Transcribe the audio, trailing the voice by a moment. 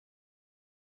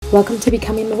Welcome to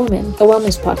Becoming the Woman, a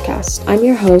wellness podcast. I'm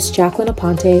your host, Jacqueline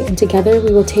Aponte, and together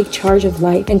we will take charge of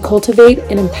life and cultivate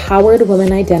an empowered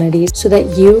woman identity so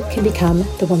that you can become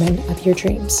the woman of your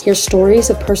dreams. Hear stories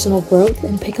of personal growth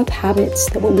and pick up habits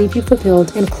that will leave you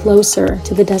fulfilled and closer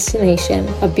to the destination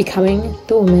of becoming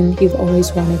the woman you've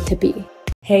always wanted to be.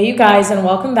 Hey, you guys, and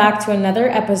welcome back to another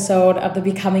episode of the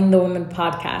Becoming the Woman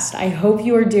podcast. I hope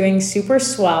you are doing super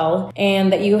swell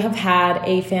and that you have had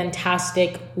a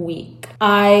fantastic week.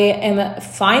 I am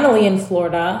finally in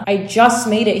Florida. I just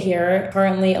made it here,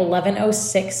 currently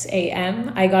 11:06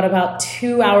 a.m. I got about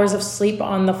 2 hours of sleep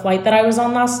on the flight that I was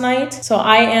on last night. So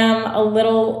I am a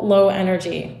little low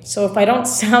energy. So if I don't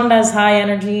sound as high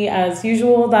energy as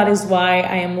usual, that is why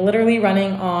I am literally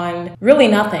running on really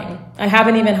nothing. I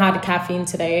haven't even had caffeine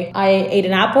today. I ate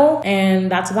an apple and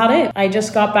that's about it. I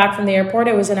just got back from the airport.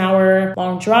 It was an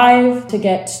hour-long drive to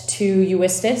get to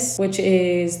Eustis, which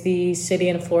is the city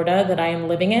in Florida that I am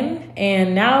living in.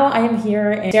 And now I am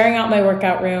here and staring out my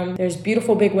workout room. There's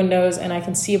beautiful big windows and I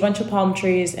can see a bunch of palm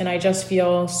trees and I just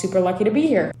feel super lucky to be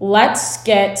here. Let's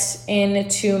get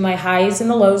into my highs and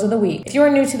the lows of the week. If you are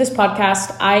new to this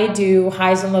podcast, I do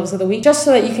highs and lows of the week just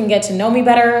so that you can get to know me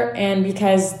better and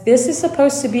because this is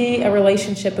supposed to be a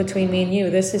relationship between me and you.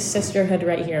 This is sisterhood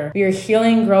right here. We are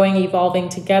healing, growing, evolving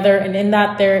together, and in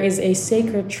that there is a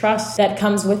sacred trust that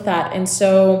comes with that. And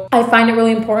so I find it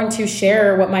really important to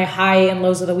share what my high and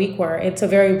lows of the week were. It's a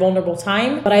very vulnerable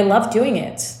time, but I love doing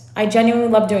it. I genuinely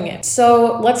love doing it.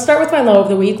 So let's start with my low of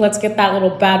the week. Let's get that little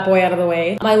bad boy out of the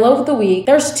way. My low of the week,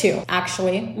 there's two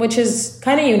actually, which is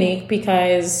kind of unique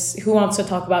because who wants to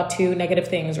talk about two negative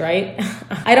things, right?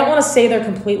 I don't want to say they're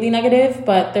completely negative,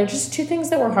 but they're just two things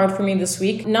that were hard for me this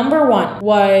week. Number one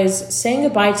was saying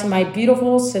goodbye to my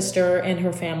beautiful sister and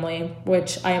her family,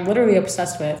 which I am literally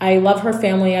obsessed with. I love her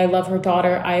family. I love her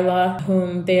daughter, Isla,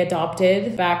 whom they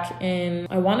adopted back in,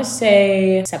 I want to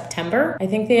say September. I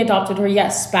think they adopted her,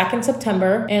 yes, back in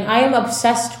September, and I am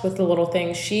obsessed with the little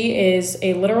thing. She is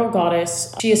a literal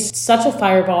goddess. She is such a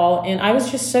fireball, and I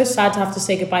was just so sad to have to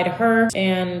say goodbye to her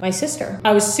and my sister.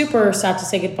 I was super sad to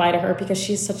say goodbye to her because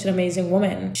she's such an amazing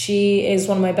woman. She is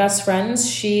one of my best friends.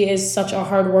 She is such a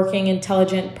hardworking,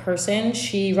 intelligent person.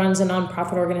 She runs a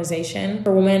nonprofit organization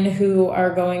for women who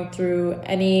are going through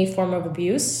any form of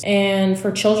abuse and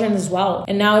for children as well.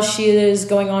 And now she is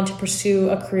going on to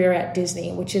pursue a career at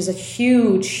Disney, which is a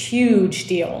huge, huge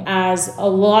deal, as a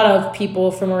lot of people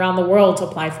from around the world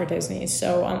apply for Disney.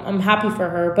 So I'm happy for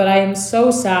her, but I am so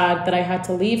sad that I had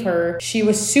to leave her. She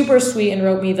was super sweet and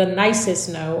wrote me the nicest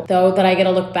note, though, that I get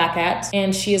to look back at.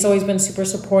 And she has always been super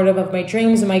supportive of my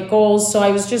dreams and my goals. So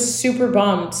I was just super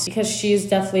bummed because she is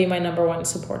definitely my number one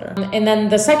supporter. And then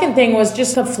the second thing was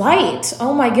just the flight.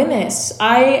 Oh my goodness.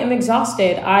 I am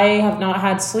exhausted. I have not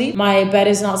had sleep. My bed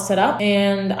is not set up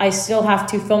and I still have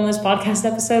to film this podcast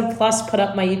episode plus put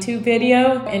up my YouTube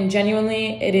video. And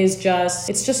genuinely, it's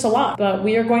just a lot, but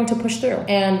we are going to push through.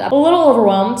 And I'm a little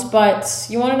overwhelmed, but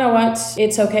you want to know what?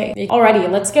 It's okay.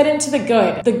 Alrighty, let's get into the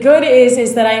good. The good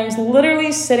is that I am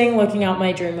literally sitting looking out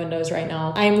my dream windows right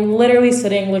now. I'm literally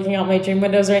sitting looking out my dream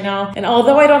windows right now. And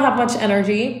although I don't have much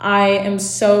energy, I am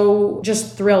so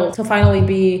just thrilled to finally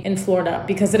be in Florida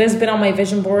because it has been on my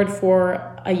vision board for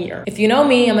a year. If you know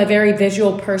me, I'm a very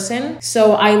visual person.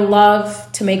 So I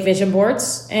love to make vision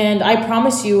boards. And I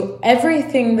promise you,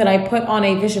 everything that I put on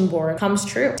a vision board comes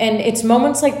true. And it's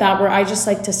moments like that where I just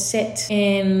like to sit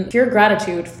in pure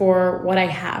gratitude for what I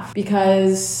have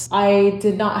because I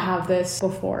did not have this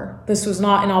before. This was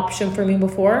not an option for me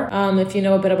before. If you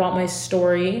know a bit about my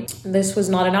story, this was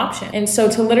not an option. And so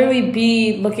to literally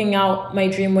be looking out my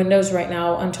dream windows right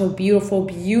now onto a beautiful,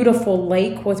 beautiful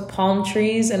lake with palm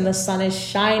trees and the sun is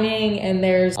shining and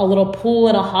there's a little pool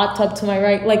and a hot tub to my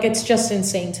right, like it's just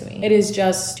insane to me. It is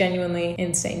just genuinely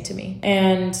insane to me.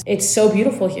 And it's so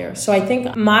beautiful here. So I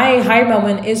think my high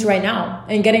moment is right now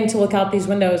and getting to look out these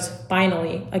windows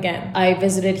finally again. I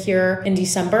visited here in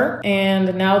December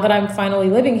and now that I'm finally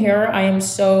living here, I am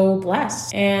so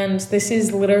blessed. And this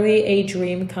is literally a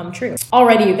dream come true.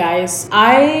 Alrighty, you guys,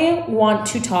 I want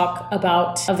to talk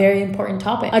about a very important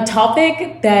topic. A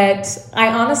topic that I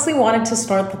honestly wanted to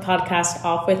start the podcast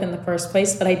off with in the first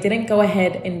place, but I didn't go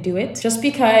ahead and do it just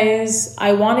because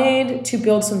I wanted to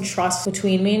build some trust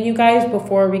between me and you guys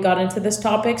before we got into this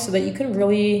topic so that you can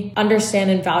really understand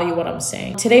and value what I'm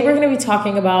saying. Today, we're going to be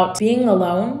talking about being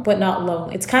alone, but not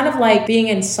lonely. It's kind of like being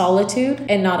in solitude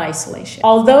and not isolation.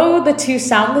 Although the two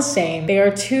sound the same, they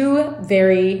are two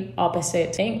very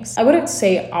opposite things. I wouldn't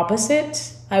say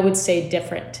opposite. I would say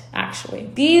different actually.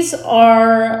 These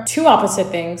are two opposite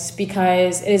things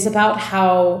because it is about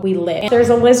how we live. There's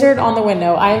a lizard on the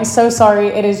window. I am so sorry.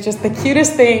 It is just the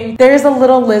cutest thing. There's a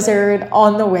little lizard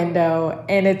on the window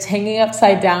and it's hanging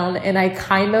upside down, and I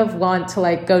kind of want to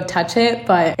like go touch it,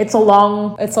 but it's a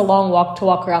long walk to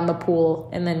walk around the pool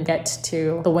and then get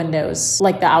to the windows,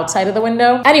 like the outside of the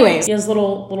window. Anyways, he has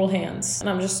little hands and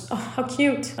I'm just, oh, how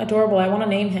cute, adorable. I want to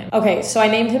name him. Okay, so I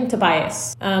named him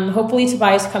Tobias. Hopefully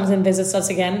Tobias comes and visits us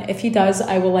again. If he does,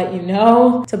 I will let you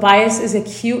know. Tobias is a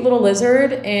cute little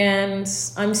lizard, and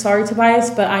I'm sorry, Tobias,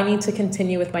 but I need to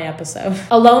continue with my episode.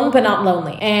 Alone but not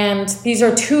lonely. And these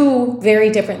are two very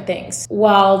different things.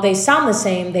 While they sound the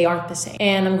same, they aren't the same.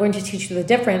 And I'm going to teach you the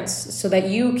difference so that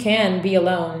you can be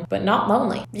alone but not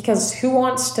lonely, because who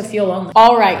wants to feel lonely?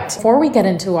 All right, before we get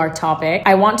into our topic,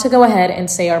 I want to go ahead and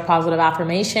say our positive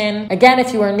affirmation. Again,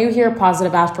 if you are new here,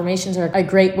 positive affirmations are a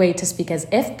great way to speak as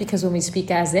if, because when we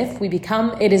speak as if, we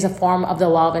become. It is a form of the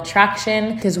law of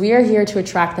attraction, because we are here to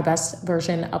attract the best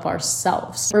version of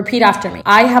ourselves. Repeat after me.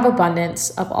 I have abundance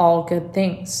of all good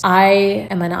things. I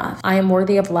am enough. I am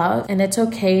worthy of love, and it's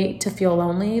okay to feel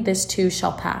lonely. This too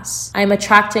shall pass. I am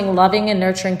attracting loving and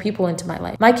nurturing people into my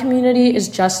life. My community is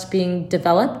just being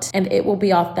developed, and it will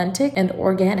be authentic and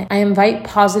organic. I invite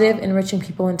positive, enriching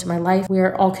people into my life. We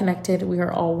are all connected. We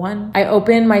are all one. I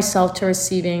open myself to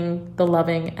receiving the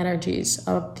loving energies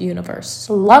of the universe.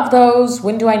 Love those.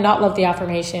 When do I not love the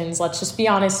affirmations? Let's just be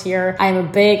honest here. I am a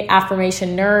big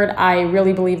affirmation nerd. I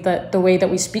really believe that the way that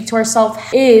we speak to ourselves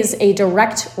is a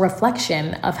direct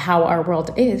reflection of how our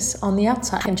world is on the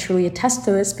outside. I can truly attest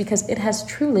to this because it has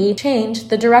truly changed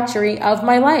the directory of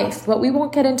my life. But we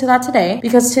won't get into that today,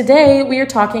 because today we are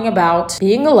talking about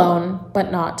being alone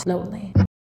but not lonely.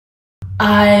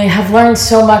 I have learned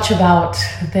so much about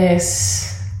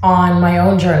this on my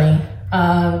own journey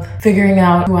of figuring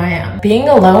out who I am. Being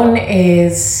alone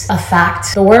is a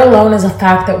fact. The word alone is a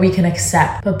fact that we can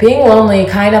accept, but being lonely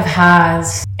kind of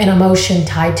has an emotion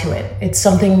tied to it. It's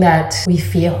something that we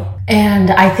feel. And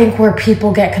I think where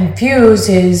people get confused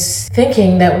is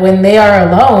thinking that when they are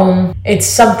alone, it's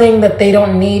something that they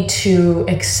don't need to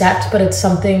accept, but it's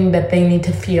something that they need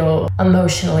to feel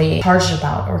emotionally charged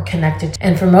about or connected to.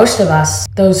 And for most of us,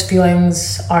 those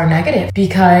feelings are negative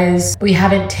because we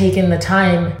haven't taken the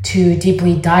time to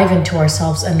deeply dive into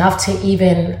ourselves enough to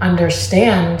even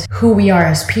understand who we are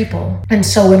as people. And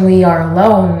so when we are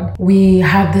alone, we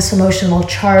have this emotional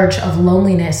charge of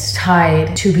loneliness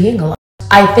tied to being alone.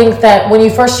 I think that when you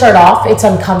first start off, it's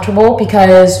uncomfortable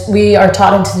because we are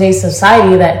taught in today's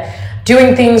society that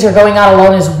doing things or going out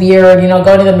alone is weird. You know,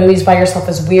 going to the movies by yourself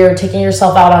is weird. Taking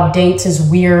yourself out on dates is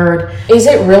weird. Is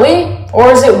it really? Or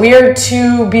is it weird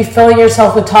to be filling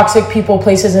yourself with toxic people,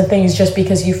 places, and things just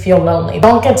because you feel lonely?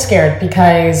 Don't get scared,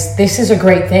 because this is a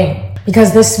great thing.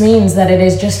 Because this means that it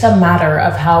is just a matter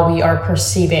of how we are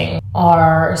perceiving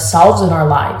ourselves and our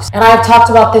lives. And I have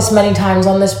talked about this many times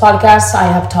on this podcast. I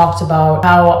have talked about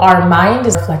how our mind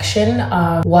is a reflection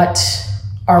of what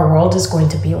our world is going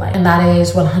to be like. And that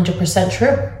is 100%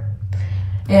 true.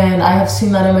 And I have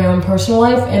seen that in my own personal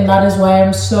life. And that is why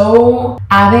I'm so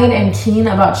avid and keen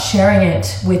about sharing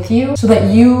it with you, so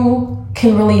that you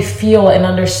can really feel and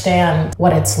understand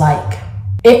what it's like.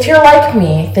 If you're like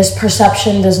me, this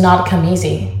perception does not come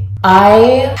easy.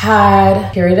 I had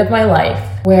a period of my life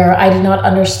where I did not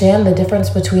understand the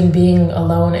difference between being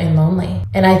alone and lonely.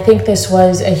 And I think this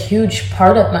was a huge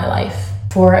part of my life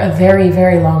for a very,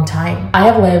 very long time. I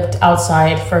have lived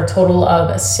outside for a total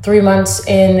of 3 months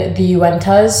in the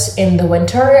Uintas in the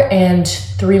winter and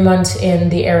 3 months in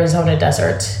the Arizona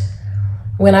desert.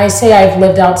 When I say I've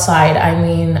lived outside, I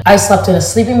mean I slept in a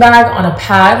sleeping bag on a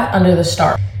pad under the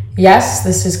stars. Yes,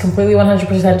 this is completely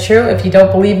 100% true. If you don't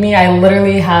believe me, I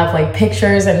literally have like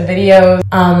pictures and videos.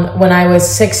 When I was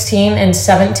 16 and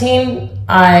 17,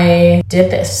 I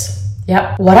did this.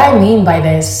 Yep. What I mean by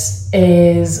this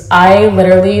is I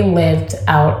literally lived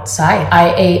outside.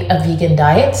 I ate a vegan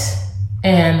diet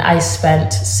and I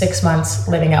spent 6 months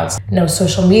living outside. No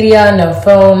social media, no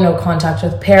phone, no contact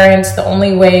with parents. The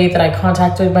only way that I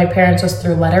contacted my parents was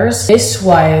through letters. This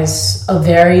was a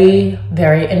very,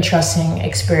 very interesting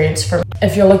experience for me.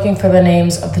 If you're looking for the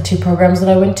names of the 2 programs that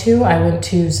I went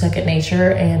to Second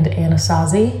Nature and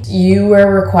Anasazi. You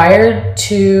were required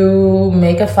to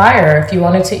make a fire. If you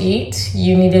wanted to eat,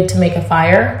 you needed to make a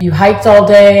fire. You hiked all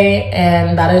day,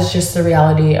 and that is just the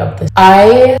reality of this.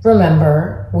 I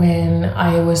remember when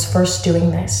I was first doing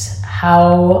this,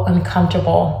 how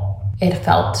uncomfortable it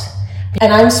felt.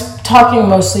 And I'm talking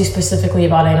mostly specifically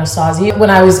about Anasazi. When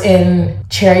I was in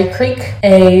Cherry Creek,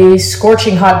 a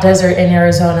scorching hot desert in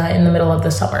Arizona in the middle of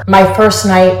the summer. My first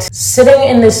night sitting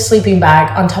in this sleeping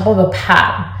bag on top of a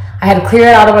pad I had cleared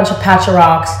out a bunch of patch of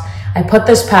rocks. I put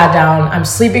this pad down. I'm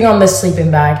sleeping on this sleeping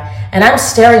bag, and I'm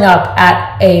staring up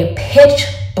at a pitch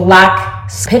black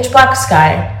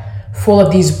sky full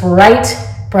of these bright,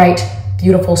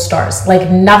 beautiful stars,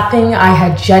 like nothing I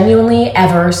had genuinely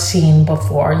ever seen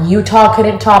before. Utah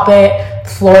couldn't top it.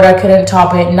 Florida couldn't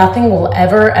top it. Nothing will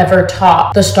ever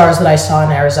top the stars that I saw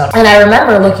in Arizona. And I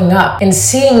remember looking up and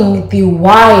seeing the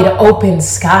wide open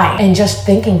sky and just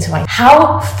thinking to myself,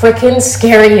 how freaking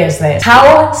scary is this?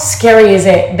 How scary is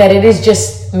it that it is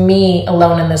just me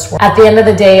alone in this world? At the end of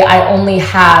the day, I only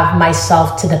have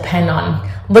myself to depend on.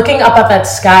 Looking up at that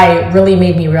sky really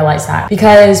made me realize that,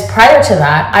 because prior to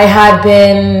that, I had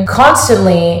been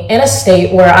constantly in a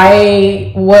state where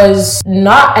I was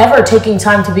not ever taking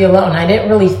time to be alone. I didn't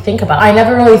really think about it. I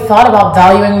never really thought about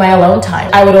valuing my alone time.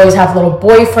 I would always have little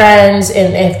boyfriends,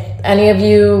 and if any of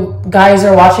you guys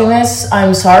are watching this,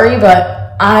 I'm sorry, but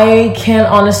I can't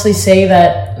honestly say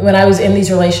that when I was in these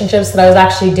relationships that I was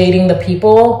actually dating the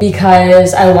people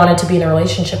because I wanted to be in a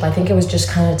relationship. I think it was just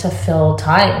kind of to fill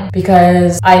time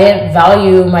because I didn't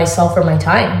value myself or my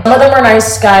time. Some of them were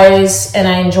nice guys and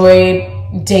I enjoyed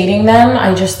dating them.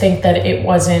 I just think that it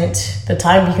wasn't the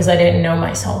time because I didn't know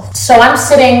myself. So I'm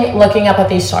sitting looking up at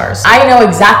these stars. I know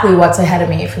exactly what's ahead of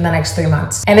me for the next 3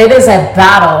 months. And it is a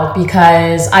battle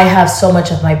because I have so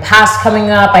much of my past coming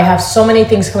up. I have so many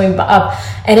things coming up.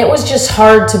 And it was just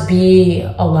hard to be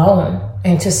alone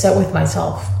and to sit with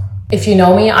myself. If you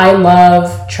know me, I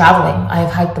love traveling.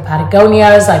 I've hiked the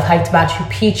Patagonias. I've hiked Machu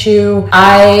Picchu.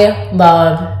 I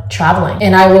love traveling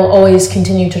and I will always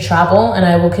continue to travel, and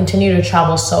I will continue to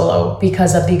travel solo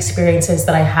because of the experiences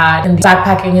that I had in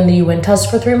backpacking in the Uintas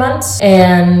for 3 months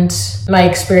and my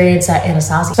experience at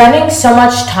Anasazi. Spending so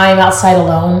much time outside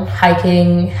alone,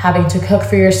 hiking, having to cook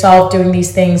for yourself, doing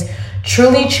these things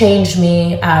truly changed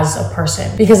me as a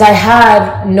person because I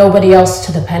had nobody else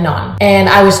to depend on. And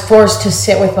I was forced to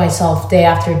sit with myself day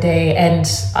after day. And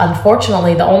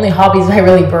unfortunately, the only hobbies I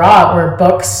really brought were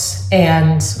books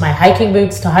and my hiking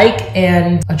boots to hike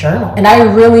and a journal. And I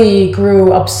really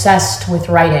grew obsessed with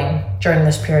writing during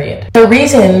this period. The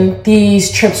reason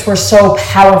these trips were so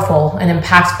powerful and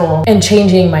impactful and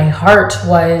changing my heart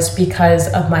was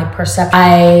because of my perception.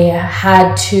 I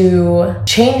had to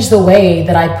change the way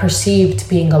that I perceived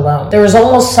being alone. There was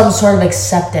almost some sort of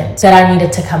acceptance that I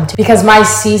needed to come to because my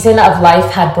season of life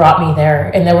had brought me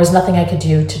there and there was nothing I could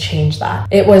do to change that.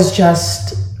 It was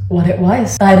just what it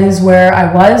was. That is where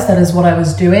I was. That is what I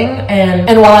was doing.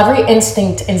 And while every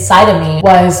instinct inside of me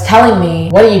was telling me,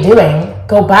 what are you doing?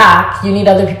 Go back. You need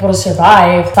other people to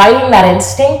survive. Fighting that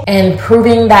instinct and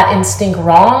proving that instinct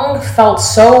wrong felt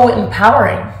so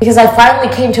empowering because I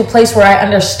finally came to a place where I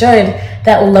understood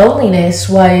that loneliness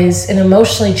was an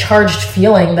emotionally charged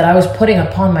feeling that I was putting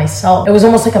upon myself. It was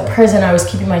almost like a prison I was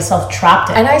keeping myself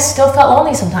trapped in. And I still felt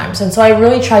lonely sometimes. And so I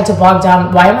really tried to bog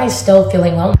down, why am I still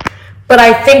feeling lonely? But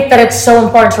I think that it's so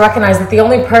important to recognize that the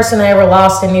only person I ever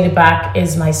lost and needed back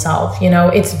is myself. You know,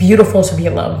 it's beautiful to be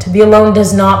alone. To be alone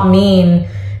does not mean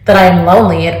that I am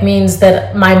lonely. It means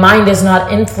that my mind is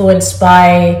not influenced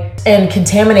by and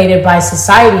contaminated by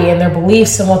society and their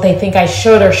beliefs and what they think I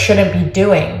should or shouldn't be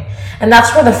doing. And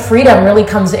that's where the freedom really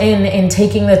comes in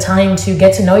taking the time to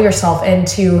get to know yourself and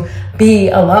to be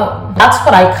alone. That's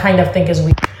what I kind of think is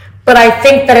weird. But I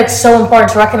think that it's so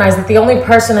important to recognize that the only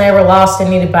person I ever lost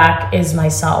and needed back is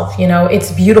myself. You know,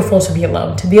 it's beautiful to be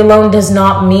alone. To be alone does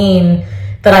not mean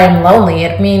that I am lonely.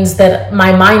 It means that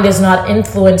my mind is not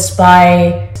influenced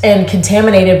by and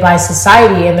contaminated by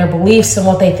society and their beliefs and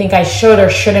what they think I should or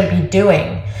shouldn't be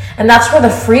doing. And that's where the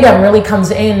freedom really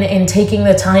comes in taking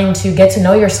the time to get to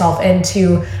know yourself and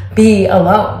to be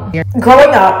alone.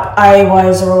 Growing up, I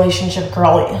was a relationship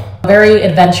girly. A very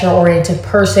adventure-oriented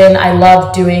person. I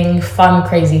love doing fun,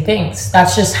 crazy things.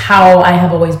 That's just how I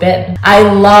have always been. I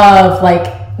love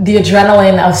the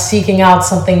adrenaline of seeking out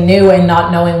something new and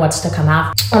not knowing what's to come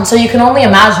after. And so you can only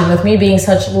imagine, with me being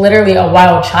such literally a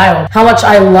wild child, how much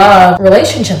I love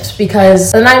relationships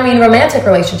and I mean romantic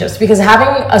relationships, because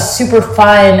having a super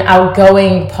fun,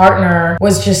 outgoing partner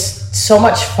was just so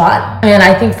much fun. And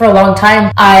I think for a long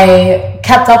time, I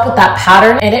kept up with that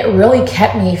pattern, and it really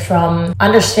kept me from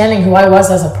understanding who I was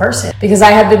as a person, because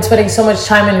I had been spending so much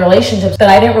time in relationships that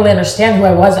I didn't really understand who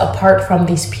I was apart from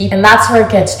these people. And that's where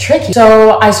it gets tricky.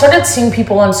 So I started seeing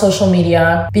people on social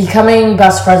media becoming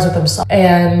best friends with themselves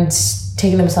and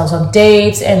taking themselves on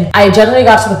dates. And I generally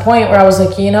got to the point where I was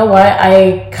like, you know what?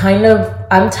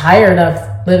 I'm tired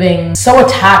of living so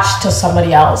attached to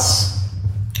somebody else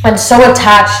and so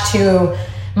attached to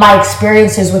my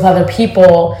experiences with other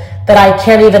people that I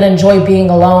can't even enjoy being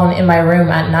alone in my room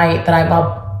at night, that I'm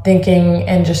up thinking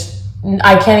and just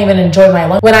I can't even enjoy my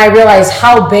lunch. When I realize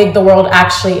how big the world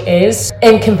actually is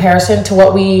in comparison to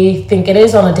what we think it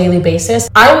is on a daily basis,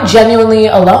 I'm genuinely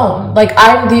alone. Like,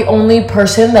 I'm the only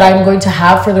person that I'm going to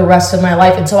have for the rest of my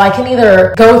life. And so I can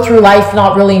either go through life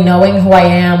not really knowing who I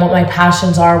am, what my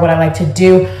passions are, what I like to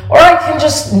do, or I can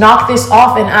just knock this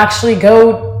off and actually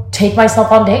go take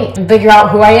myself on dates and figure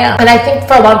out who I am. And I think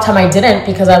for a long time I didn't,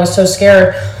 because I was so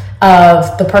scared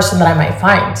of the person that I might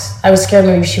find. I was scared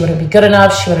maybe she wouldn't be good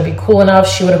enough, she wouldn't be cool enough,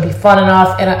 she wouldn't be fun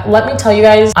enough. And let me tell you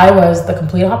guys, I was the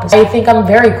complete opposite. I think I'm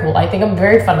very cool. I think I'm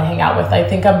very fun to hang out with. I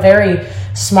think I'm very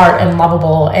smart and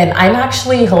lovable, and I'm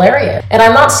actually hilarious. And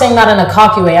I'm not saying that in a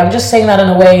cocky way. I'm just saying that in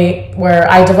a way where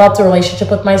I developed a relationship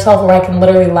with myself where I can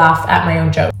literally laugh at my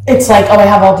own jokes. It's like, oh, I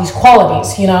have all these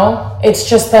qualities, you know? It's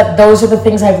just that those are the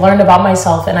things I've learned about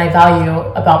myself and I value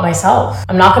about myself.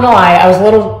 I'm not gonna lie, I was a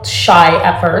little shy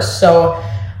at first, so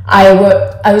I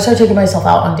would start taking myself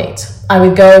out on dates. I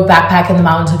would go backpack in the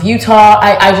mountains of Utah.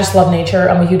 I just love nature.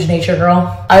 I'm a huge nature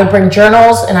girl. I would bring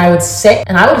journals and I would sit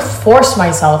and I would force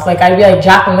myself. Like, I'd be like,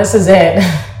 Jacqueline, this is it.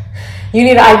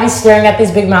 I'd be staring at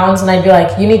these big mountains and I'd be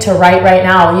like, you need to write right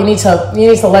now. You need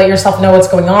to let yourself know what's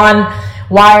going on.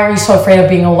 Why are you so afraid of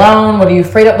being alone? What are you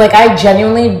afraid of? Like, I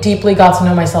genuinely deeply got to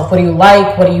know myself. What do you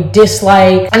like? What do you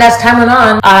dislike? And as time went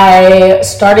on, I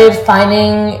started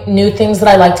finding new things that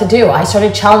I like to do. I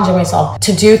started challenging myself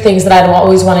to do things that I'd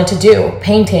always wanted to do.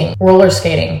 Painting, roller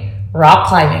skating, rock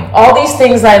climbing, all these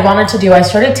things that I wanted to do, I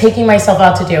started taking myself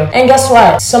out to do. And guess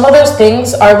what? Some of those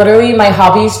things are literally my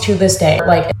hobbies to this day.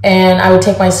 And I would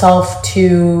take myself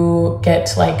to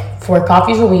get like 4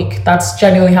 coffees a week. That's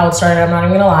genuinely how it started. I'm not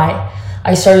even gonna lie.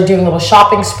 I started doing little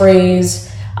shopping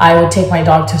sprees. I would take my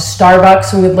dog to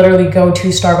Starbucks. We would literally go to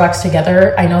Starbucks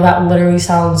together. I know that literally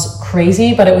sounds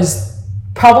crazy, but it was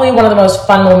probably one of the most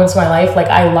fun moments of my life. Like,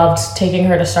 I loved taking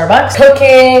her to Starbucks.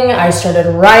 Cooking, I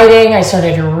started writing, I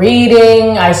started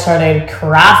reading, I started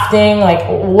crafting, like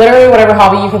literally whatever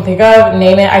hobby you can think of,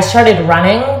 name it. I started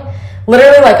running.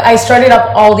 Literally, like, I started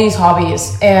up all these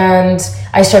hobbies and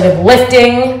I started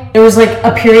lifting. There was like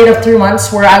a period of 3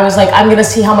 months where I was like, I'm gonna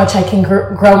see how much I can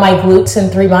grow my glutes in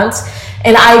 3 months.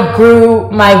 And I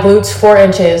grew my glutes 4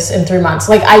 inches in 3 months.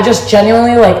 Like, I just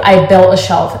genuinely, like, I built a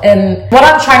shelf. And what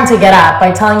I'm trying to get at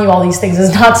by telling you all these things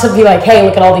is not to be like, hey,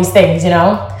 look at all these things, you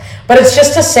know? But it's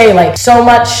just to say, like, so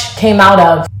much came out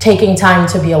of taking time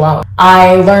to be alone.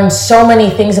 I learned so many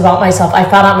things about myself. I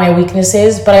found out my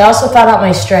weaknesses, but I also found out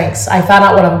my strengths. I found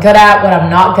out what I'm good at, what I'm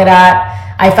not good at.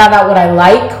 I found out what I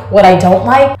like, what I don't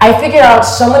like. I figured out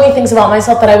so many things about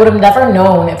myself that I would have never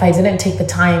known if I didn't take the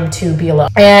time to be alone.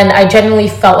 And I genuinely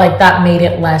felt like that made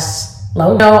it less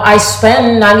lonely. You know, I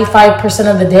spend 95%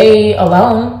 of the day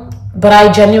alone, but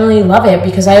I genuinely love it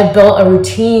because I have built a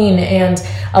routine and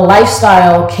a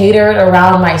lifestyle catered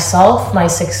around myself, my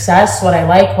success, what I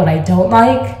like, what I don't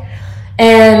like.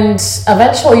 And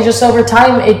eventually, just over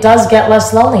time, it does get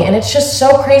less lonely. And it's just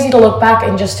so crazy to look back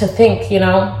and just to think, you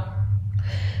know,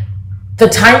 the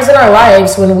times in our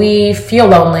lives when we feel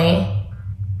lonely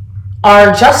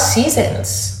are just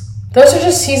seasons. Those are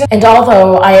just seasons. And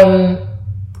although I am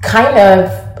kind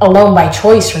of alone by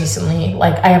choice recently,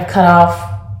 like, I have cut off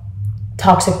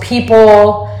toxic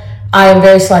people. I am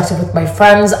very selective with my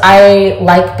friends. I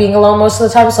like being alone most of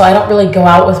the time, so I don't really go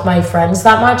out with my friends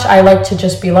that much. I like to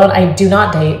just be alone. I do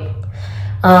not date.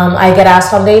 I get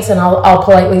asked on dates and I'll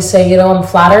politely say, you know, I'm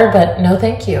flattered, but no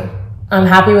thank you. I'm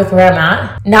happy with where I'm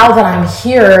at. Now that I'm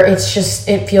here,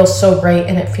 it feels so great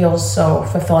and it feels so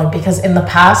fulfilling, because in the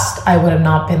past, I would have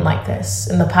not been like this.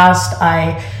 In the past,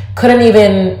 I couldn't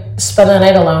even spend the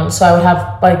night alone. So I would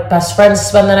have like best friends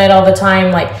spend the night all the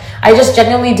time. Like, I just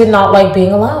genuinely did not like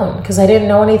being alone because I didn't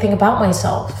know anything about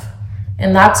myself.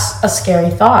 And that's a scary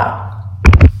thought.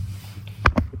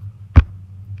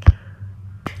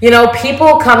 You know,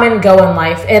 people come and go in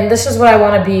life, and this is what I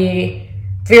want to be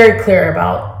very clear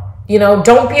about. You know,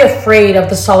 don't be afraid of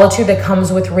the solitude that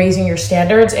comes with raising your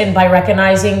standards, and by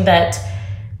recognizing that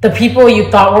the people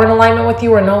you thought were in alignment with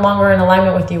you are no longer in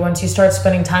alignment with you once you start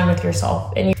spending time with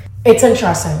yourself. And it's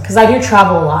interesting because I do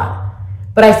travel a lot,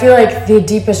 but I feel like the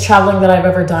deepest traveling that I've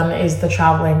ever done is the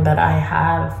traveling that I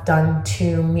have done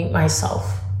to meet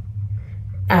myself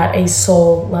at a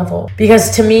soul level.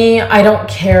 Because to me, I don't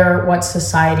care what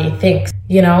society thinks.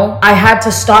 You know, I had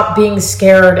to stop being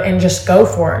scared and just go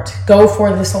for it. Go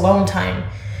for this alone time.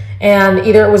 And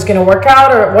either it was going to work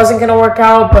out or it wasn't going to work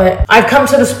out. But I've come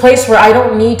to this place where I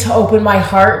don't need to open my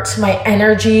heart, my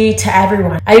energy to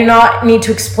everyone. I do not need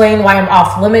to explain why I'm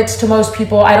off limits to most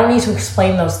people. I don't need to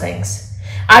explain those things.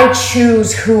 I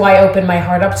choose who I open my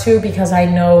heart up to because I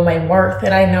know my worth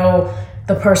and I know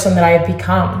the person that I have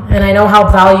become. And I know how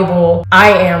valuable I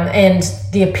am, and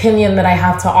the opinion that I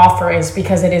have to offer is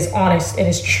because it is honest, it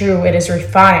is true, it is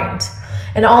refined.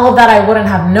 And all of that I wouldn't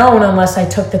have known unless I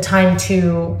took the time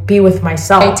to be with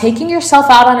myself. By taking yourself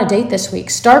out on a date this week,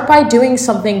 start by doing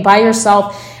something by yourself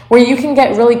where you can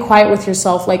get really quiet with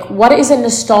yourself. Like, what is a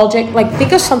nostalgic, like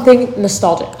think of something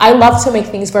nostalgic. I love to make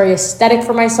things very aesthetic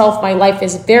for myself. My life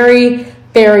is very,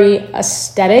 very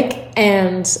aesthetic,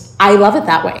 and I love it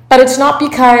that way. But it's not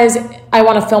because I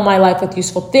want to fill my life with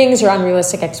useful things or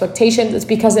unrealistic expectations. It's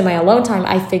because in my alone time,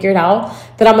 I figured out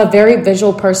that I'm a very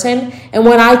visual person. And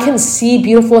when I can see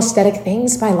beautiful aesthetic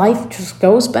things, my life just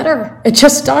goes better. It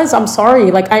just does. I'm sorry.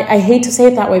 Like, I hate to say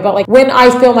it that way, but like when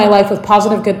I fill my life with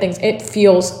positive, good things, it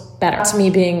feels better. That's me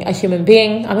being a human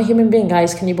being. I'm a human being,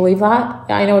 guys. Can you believe that?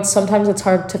 I know sometimes it's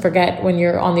hard to forget when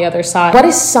you're on the other side. What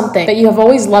is something that you have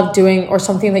always loved doing, or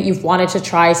something that you've wanted to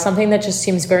try, something that just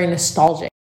seems very nostalgic?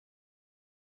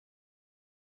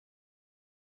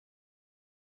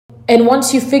 And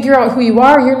once you figure out who you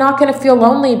are, you're not going to feel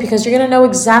lonely because you're going to know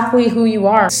exactly who you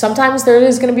are. Sometimes there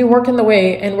is going to be work in the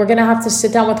way, and we're going to have to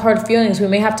sit down with hard feelings. We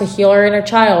may have to heal our inner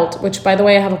child, which, by the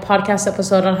way, I have a podcast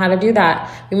episode on how to do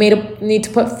that. We may need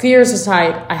to put fears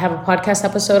aside. I have a podcast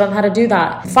episode on how to do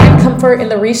that. Find comfort in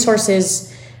the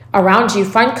resources around you.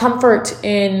 Find comfort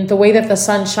in the way that the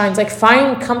sun shines. Like,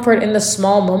 find comfort in the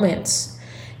small moments.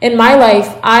 In my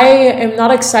life, I am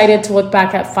not excited to look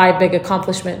back at 5 big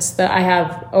accomplishments that I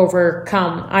have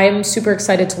overcome. I am super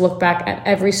excited to look back at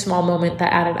every small moment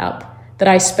that added up, that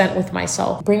I spent with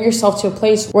myself. Bring yourself to a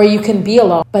place where you can be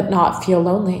alone, but not feel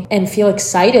lonely, and feel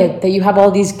excited that you have all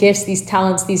these gifts, these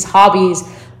talents, these hobbies,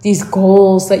 these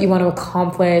goals that you want to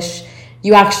accomplish.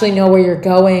 You actually know where you're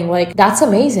going. Like, that's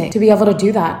amazing to be able to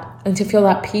do that, and to feel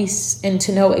that peace, and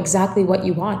to know exactly what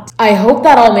you want. I hope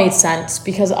that all made sense,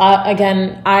 because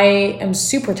again, I am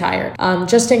super tired.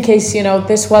 Just in case,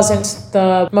 this wasn't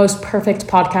the most perfect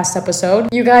podcast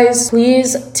episode, you guys,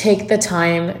 please take the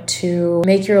time to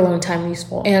make your alone time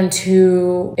useful, and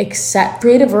to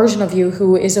create a version of you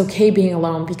who is okay being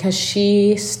alone, because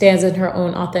she stands in her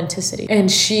own authenticity, and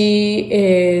she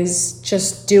is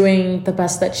just doing the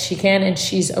best that she can, and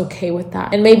she's okay with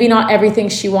that. And maybe not everything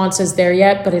she wants is there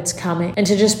yet, but it's coming, and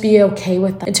to just be okay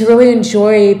with that, and to really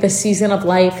enjoy the season of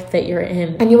life that you're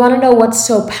in. And you want to know what's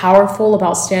so powerful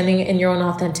about standing in your own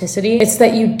authenticity? It's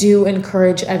that you do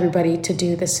encourage everybody to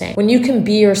do the same. When you can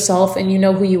be yourself and you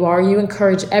know who you are, you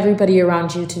encourage everybody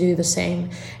around you to do the same,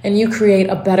 and you create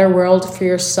a better world for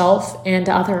yourself and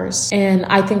others. And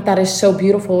I think that is so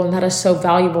beautiful, and that is so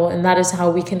valuable, and that is how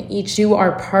we can each do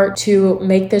our part to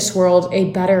make this world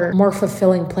a better, more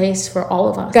fulfilling place for all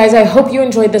of us. Guys, I hope you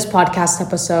enjoyed this podcast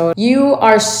episode. You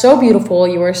are so beautiful.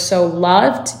 You are so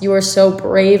loved. You are so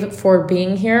brave for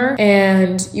being here.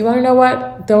 And you want to know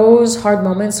what? Those hard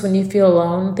moments when you feel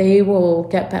alone, they will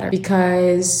get better,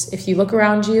 because if you look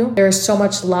around you, there is so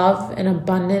much love and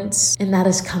abundance, and that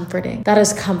is comforting. That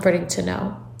is comforting to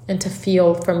know and to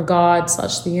feel from God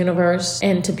 / the universe,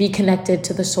 and to be connected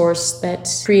to the source that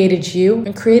created you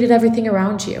and created everything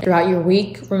around you. Throughout your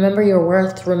week, remember your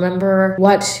worth. Remember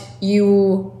what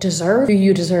you deserve, who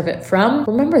you deserve it from.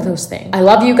 Remember those things. I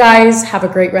love you guys. Have a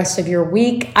great rest of your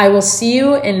week. I will see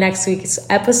you in next week's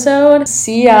episode.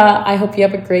 See ya. I hope you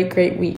have a great, great week.